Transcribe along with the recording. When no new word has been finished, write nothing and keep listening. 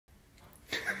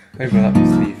Why roll up your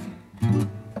sleeve?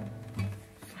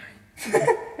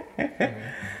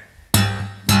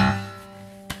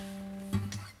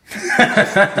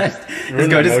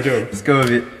 Let's go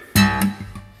with it.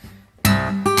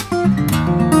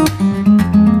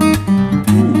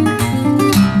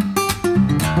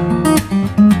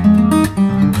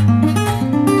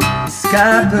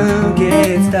 Sky blue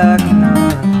gets dark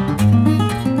enough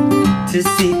to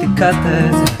see the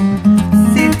colors of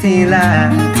city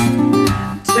lights.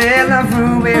 Trail of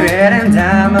ruby red and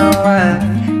diamond white,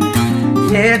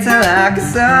 it's like a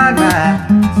sunrise.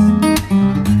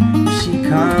 She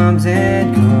comes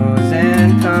and goes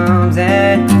and comes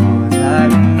and goes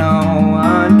like no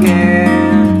one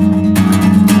can.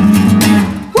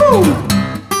 Woo!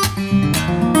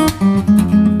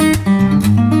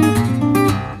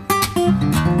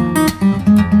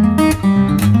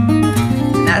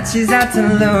 Tonight she's out to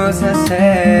lose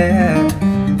herself,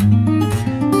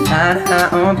 find her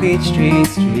on Peachtree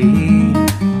Street.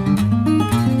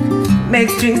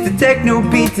 Makes drinks to techno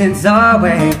beatings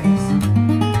always,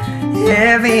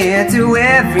 heavy into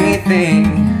everything.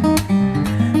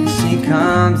 She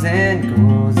comes and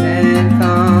goes and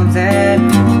comes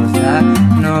and goes like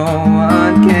no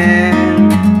one can.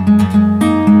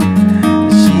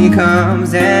 She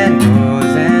comes and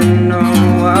goes and no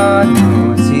one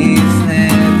knows. She's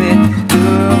slipping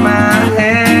through my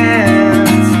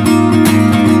hands.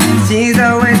 She's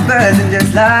always buzzing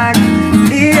just like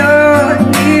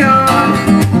Leon, Leon,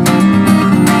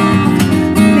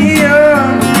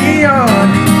 Leon, Leon.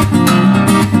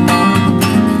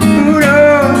 Who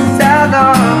knows how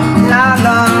long, how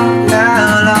long,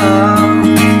 how long?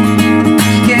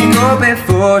 She can't go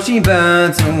before she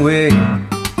burns away.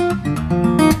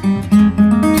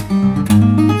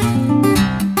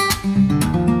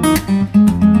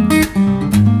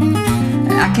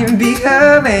 I can be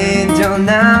her angel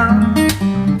now.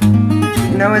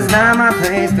 No, it's not my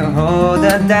place to hold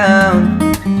her down,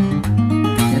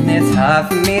 and it's hard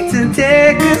for me to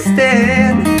take a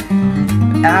stand.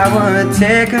 I wanna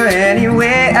take her any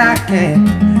way I can.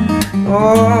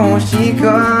 Oh, she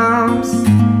comes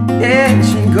and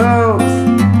she goes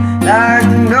like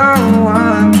no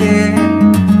one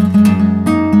can.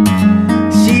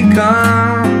 She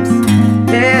comes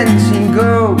and she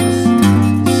goes,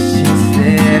 she's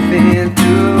slipping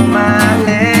through my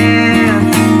hands.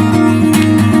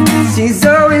 She's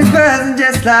always buzzing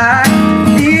just like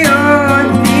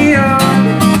Leon, Leon,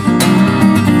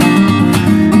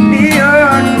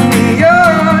 Leon,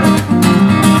 Leon.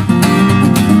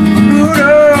 Who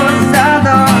knows how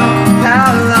long, how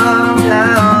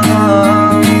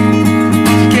long?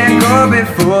 She can't go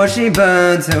before she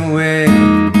burns away,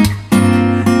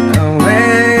 away.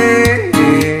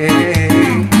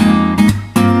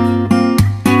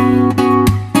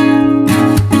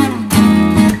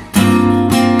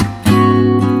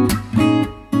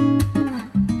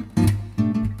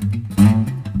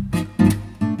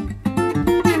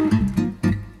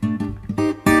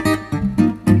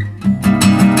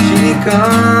 She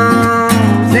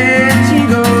comes and she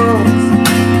goes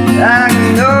like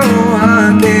no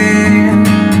one can.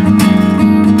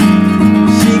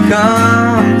 She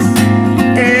comes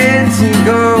and she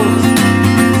goes,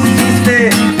 she's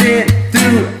slipping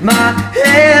through my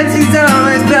hands. She's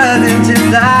always buzzing just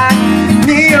like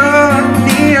neon,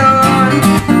 neon,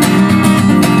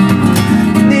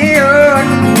 neon,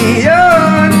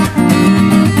 neon.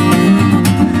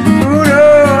 Who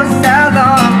knows how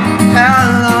long,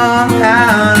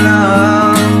 how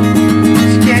long?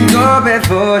 She can't go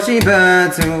before she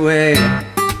burns away,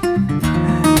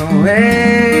 away.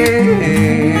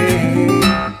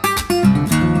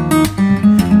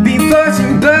 Before she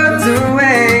burns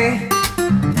away,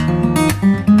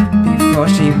 before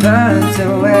she burns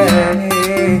away,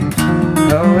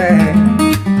 away.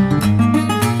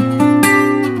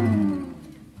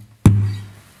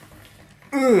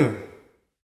 Ugh.